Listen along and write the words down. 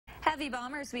Heavy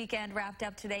Bombers Weekend wrapped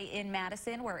up today in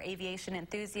Madison, where aviation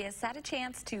enthusiasts had a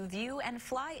chance to view and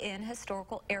fly in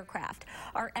historical aircraft.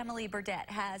 Our Emily Burdett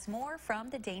has more from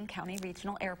the Dane County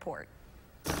Regional Airport.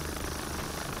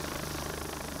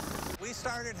 We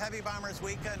started Heavy Bombers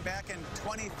Weekend back in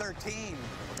 2013,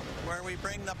 where we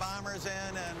bring the bombers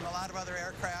in and a lot of other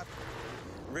aircraft.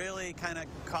 Really kind of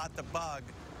caught the bug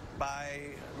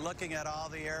by looking at all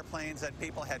the airplanes that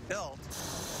people had built.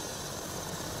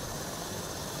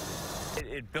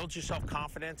 It builds your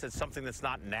self-confidence. It's something that's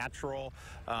not natural,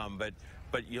 but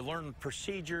you learn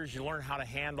procedures, you learn how to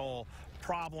handle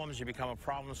problems, you become a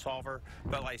problem solver.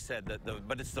 But like I said,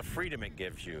 but it's the freedom it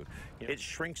gives you. It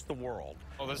shrinks the world.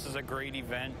 Well, this is a great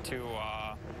event to,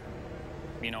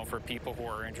 for people who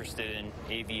are interested in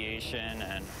aviation,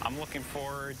 and I'm looking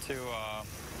forward to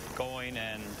going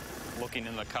and looking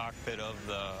in the cockpit of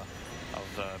the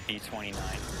B-29.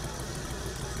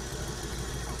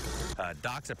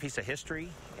 Doc's a piece of history,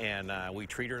 and we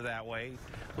treat her that way.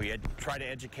 We try to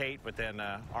educate, but then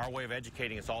our way of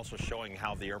educating is also showing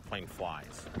how the airplane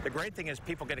flies. The great thing is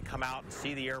people get to come out and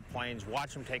see the airplanes,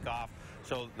 watch them take off.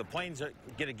 So the planes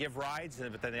get to give rides,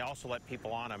 but then they also let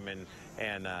people on them,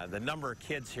 and the number of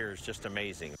kids here is just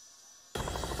amazing.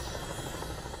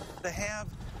 To have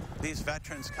these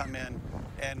veterans come in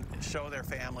and show their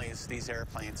families these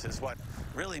airplanes is what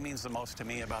really means the most to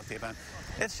me about the event.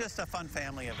 It's just a fun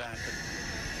family event.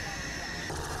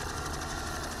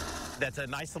 That's a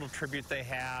nice little tribute they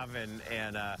have, and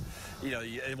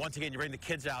once again, you bring the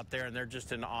kids out there, and they're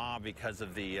just in awe because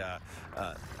of the,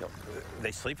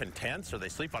 they sleep in tents or they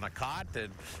sleep on a cot,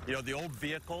 and the old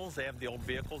vehicles, they have the old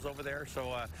vehicles over there.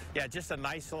 So yeah, just a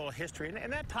nice little history,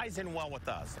 and that ties in well with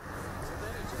us.